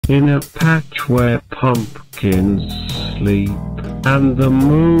in a patch where pumpkins sleep, and the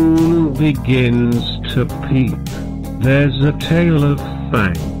moon begins to peep. There's a tale of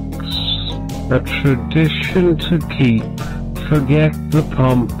thanks, a tradition to keep. Forget the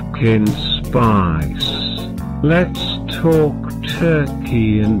pumpkin spice. Let's talk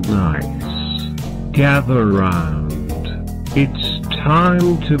turkey and nice. Gather round, it's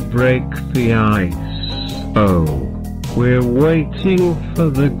time to break the ice. Oh, we're waiting for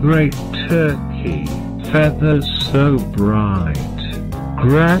the great turkey, feathers so bright,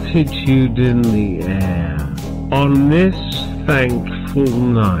 gratitude in the air. On this thankful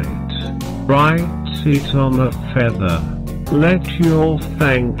night, write it on a feather. Let your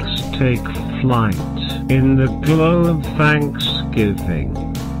thanks take flight. In the glow of Thanksgiving,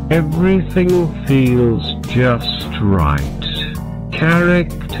 everything feels just right.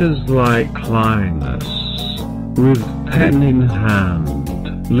 Characters like Linus, with pen in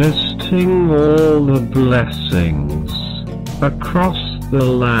hand, listing all the blessings across the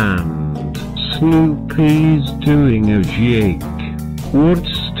land. Snoopy's doing a jig.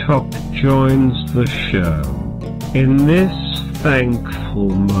 Woodstock joins the show. In this thankful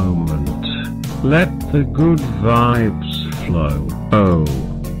moment, let the good vibes flow. Oh,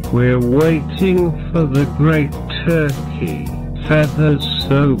 we're waiting for the great turkey, feathers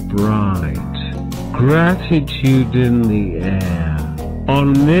so bright, gratitude in the air.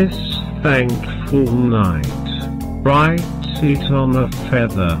 On this thankful night, write it on a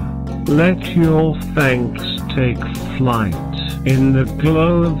feather. Let your thanks take flight. In the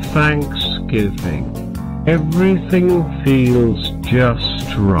glow of Thanksgiving, everything feels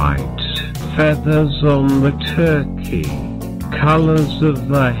just right. Feathers on the turkey, colors of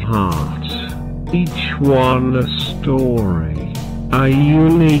the heart, each one a story, a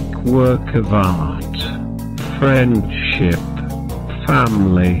unique work of art. Friendship,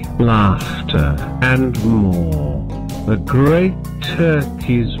 family, laughter, and more. The great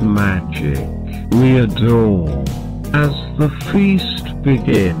turkey's magic we adore. As the feast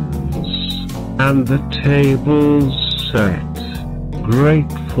begins and the table's set,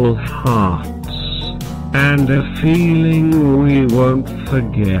 grateful hearts, and a feeling we won't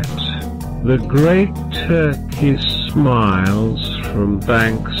forget. The great turkey smiles from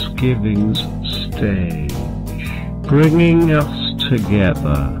Thanksgiving's stage, bringing us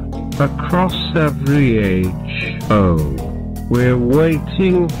together across every age. Oh, we're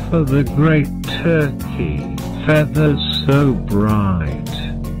waiting for the great turkey, feathers so bright,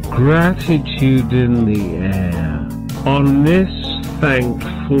 gratitude in the air. On this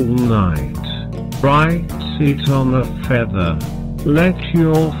thankful night, write it on a feather. Let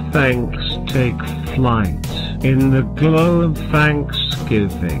your thanks take flight. In the glow of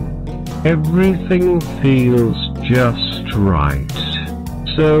Thanksgiving, everything feels just right.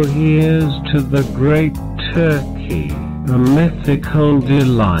 So here's to the great turkey, a mythical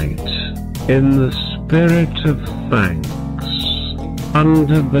delight. In the spirit of thanks,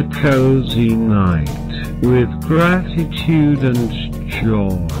 under the cozy night, with gratitude and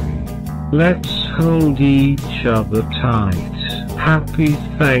joy, let's hold each other tight. Happy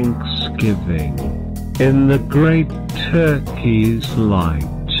Thanksgiving, in the great turkey's light.